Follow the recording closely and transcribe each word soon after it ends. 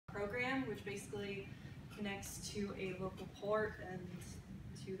line, which basically connects to a local port and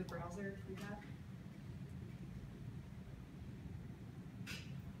to the browser if we have.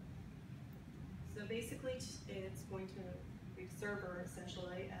 So basically it's going to be a server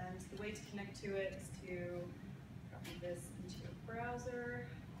essentially, and the way to connect to it is to copy this into a browser.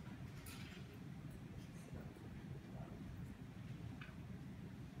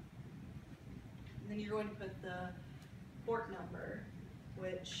 And then you're going to put the port number,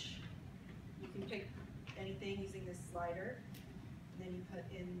 which you can pick anything using this slider. And then you put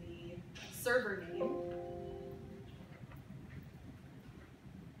in the server name.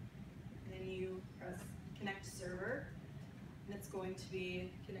 And then you press connect server, and it's going to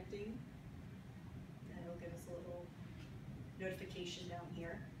be connecting. And it'll give us a little notification down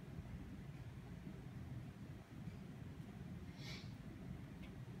here.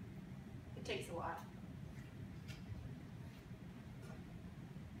 It takes a while.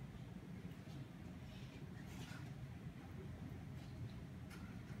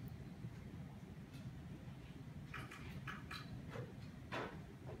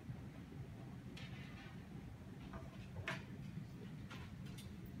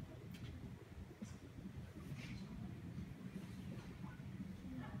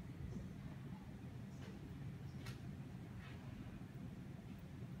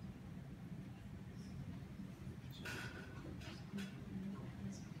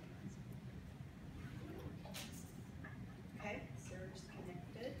 Okay, server's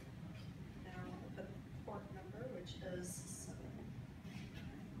connected. Now we'll put the port number, which is 792.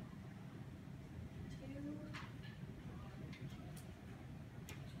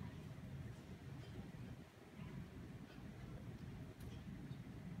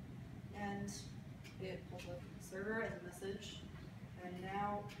 And it pulls up the server as a message. And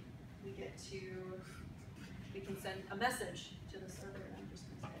now we can send a message to the server. And I'm just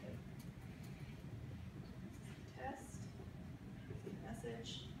going to say test,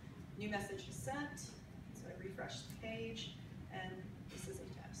 message, new message is sent. So I refresh the page, and this is a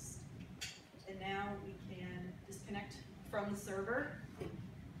test. And now we can disconnect from the server,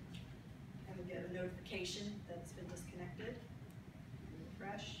 and we get a notification that it's been disconnected.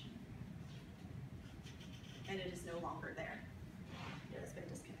 Refresh, and it is no longer there. It has been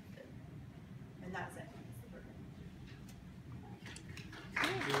disconnected. And that's it.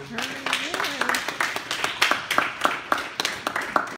 Good.